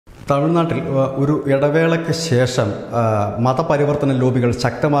തമിഴ്നാട്ടിൽ ഒരു ഇടവേളയ്ക്ക് ശേഷം മതപരിവർത്തന ലോബികൾ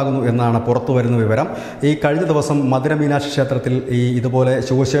ശക്തമാകുന്നു എന്നാണ് പുറത്തുവരുന്ന വിവരം. ഈ കഴിഞ്ഞ ദിവസം മധുര മീനാക്ഷി ക്ഷേത്രത്തിൽ ഇതുപോലെ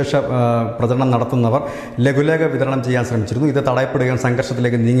സുവിശേഷ പ്രചരണം നടത്തുന്നവർ ലഘുലേഖ വിതരണം ചെയ്യാൻ ശ്രമിച്ചിരുന്നു. ഇത് തടയപ്പെടുകയും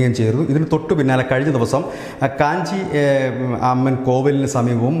സംഘർഷത്തിലേക്ക് നീങ്ങുകയും ചെയ്തിരുന്നു. ഇതിന് തൊട്ടു പിന്നാലെ കഴിഞ്ഞ ദിവസം കാഞ്ചി അമ്മൻ കോവിലിന്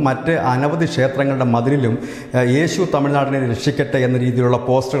സമീപവും മറ്റ് അനവധി ക്ഷേത്രങ്ങളുടെ മതിലിലും യേശു തമിഴ്നാടിനെ രക്ഷിക്കട്ടെ എന്ന രീതിയിലുള്ള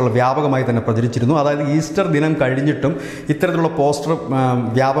പോസ്റ്ററുകൾ വ്യാപകമായി തന്നെ പ്രചരിച്ചിരുന്നു. അതായത് ഈസ്റ്റർ ദിനം കഴിഞ്ഞിട്ടും ഇത്തരത്തിലുള്ള പോസ്റ്റർ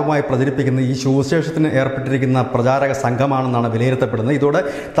വ്യാപകമായി പ്രചരിപ്പിക്കുന്ന ഈ സുവിശേഷത്തിന് ഏർപ്പെട്ടിരിക്കുന്ന പ്രചാരക സംഘമാണെന്നാണ് വിലയിരുത്തപ്പെടുന്നത്. ഇതോടെ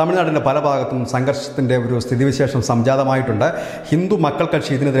തമിഴ്നാടിൻ്റെ പല ഭാഗത്തും സംഘർഷത്തിൻ്റെ ഒരു സ്ഥിതിവിശേഷം സംജാതമായിട്ടുണ്ട്. ഹിന്ദു മക്കൾ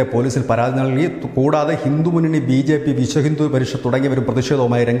കക്ഷി ഇതിനെതിരെ പോലീസിൽ പരാതി നൽകി. കൂടാതെ ഹിന്ദു മുന്നണി, BJP, വിശ്വ ഹിന്ദു പരിഷത്ത് തുടങ്ങിയവരും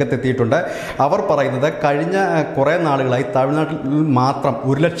പ്രതിഷേധവുമായി രംഗത്തെത്തിയിട്ടുണ്ട്. അവർ പറയുന്നത് കഴിഞ്ഞ കുറേ നാളുകളായി തമിഴ്നാട്ടിൽ മാത്രം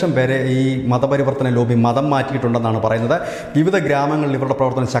 1,00,000 പേരെ ഈ മതപരിവർത്തന ലോബി മതം മാറ്റിയിട്ടുണ്ടെന്നാണ് പറയുന്നത്. വിവിധ ഗ്രാമങ്ങളിൽ ഇവരുടെ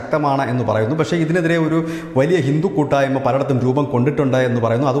പ്രവർത്തനം ശക്തമാണ് എന്ന് പറയുന്നു. പക്ഷേ ഇതിനെതിരെ ഒരു വലിയ ഹിന്ദു കൂട്ടായ്മ പലയിടത്തും രൂപം കൊണ്ടിട്ടുണ്ട് എന്ന്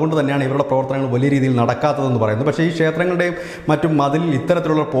പറയുന്നു. അതുകൊണ്ട് തന്നെയാണ് ഇവരുടെ പ്രവർത്തനങ്ങൾ വലിയ രീതിയിൽ നടക്കാത്തതെന്ന് പറയുന്നു. പക്ഷേ ഈ ക്ഷേത്രങ്ങളുടെയും മറ്റും മതിൽ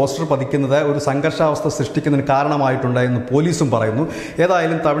ഇത്തരത്തിലുള്ള പോസ്റ്റർ പതിക്കുന്നത് ഒരു സംഘർഷാവസ്ഥ സൃഷ്ടിക്കുന്നതിന് കാരണമായിട്ടുണ്ട് എന്ന് പോലീസും പറയുന്നു.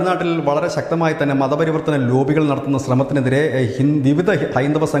 ഏതായാലും തമിഴ്നാട്ടിൽ വളരെ ശക്തമായി തന്നെ മതപരിവർത്തന ലോബികൾ നടത്തുന്ന ശ്രമത്തിനെതിരെ വിവിധ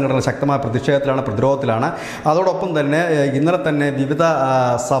ഹൈന്ദവ സംഘടനകൾ ശക്തമായ പ്രതിഷേധത്തിലാണ്, പ്രതിരോധത്തിലാണ്. അതോടൊപ്പം തന്നെ ഇന്നലെ തന്നെ വിവിധ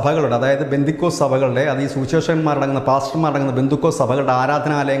സഭകളുടെ, അതായത് ബന്ധുക്കോസ് സഭകളുടെ, അത് ഈ സുവിശേഷന്മാരടങ്ങുന്ന പാസ്റ്റർമാരടങ്ങുന്ന ബന്ധുക്കോസ് സഭകളുടെ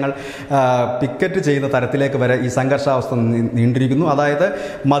ആരാധനാലയങ്ങൾ പിക്കറ്റ് ചെയ്യുന്ന തരത്തിലേക്ക് വരെ ഈ സംഘർഷാവസ്ഥ നീണ്ടിരിക്കുന്നു. അതായത്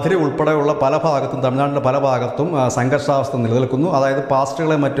മധുര ഉൾപ്പെടെയുള്ള പല ഭാഗത്തും, തമിഴ്നാടിൻ്റെ പല ഭാഗത്തും സംഘർഷാവസ്ഥ നിലനിൽക്കുന്നു. അതായത്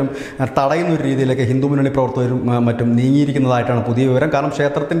പാസ്റ്ററുകളെ മറ്റും തടയുന്ന ഒരു രീതിയിലേക്ക് ഹിന്ദു മുന്നണി പ്രവർത്തകരും മറ്റും നീങ്ങിയിരിക്കുന്നതായിട്ടാണ് പുതിയ വിവരം. കാരണം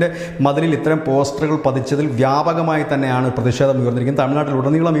ക്ഷേത്രത്തിൻ്റെ മതിലിൽ ഇത്തരം പോസ്റ്ററുകൾ പതിച്ചതിൽ വ്യാപകമായി തന്നെയാണ് പ്രതിഷേധം ഉയർന്നിരിക്കുന്നത്. തമിഴ്നാട്ടിൽ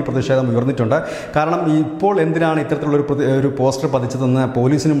ഉടനീളം ഈ പ്രതിഷേധം ഉയർന്നിട്ടുണ്ട്. കാരണം ഇപ്പോൾ എന്തിനാണ് ഇത്തരത്തിലുള്ളൊരു പോസ്റ്റർ പതിച്ചതെന്ന്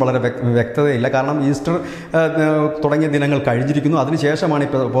പോലീസിനും വളരെ വ്യക്തതയില്ല. കാരണം ഈസ്റ്റർ തുടങ്ങിയ ദിനങ്ങൾ കഴിഞ്ഞിരിക്കുന്നു. അതിനുശേഷമാണ് ഈ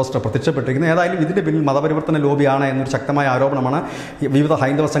പോസ്റ്റർ പ്രത്യക്ഷപ്പെട്ടിരിക്കുന്നത്. ഏതായാലും ഇതിൻ്റെ പിന്നിൽ മതപരിവർത്തന ലോബിയാണ് എന്നൊരു ശക്തമായ ആരോപണമാണ് വിവിധ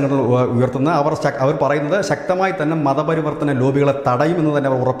ഹൈന്ദവ സംഘടനകൾ ഉയർത്തുന്നത്. അവർ പറയുന്നത് ശക്തമായി തന്നെ മതപരിവർത്തന ലോബികളെ തടയുമെന്ന് തന്നെ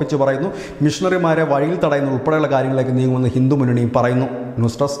അവർ ഉറപ്പിച്ചു പറയുന്നു. മിഷണറിമാരെ വഴിയിൽ തടയുന്ന ഉൾപ്പെടെയുള്ള കാര്യങ്ങളിലേക്ക് നീങ്ങുമെന്ന് ഹിന്ദു മുന്നണിയും പറയുന്നു.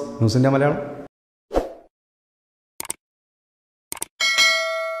 News desk, ന്യൂസിൻ്റെ Malayalam.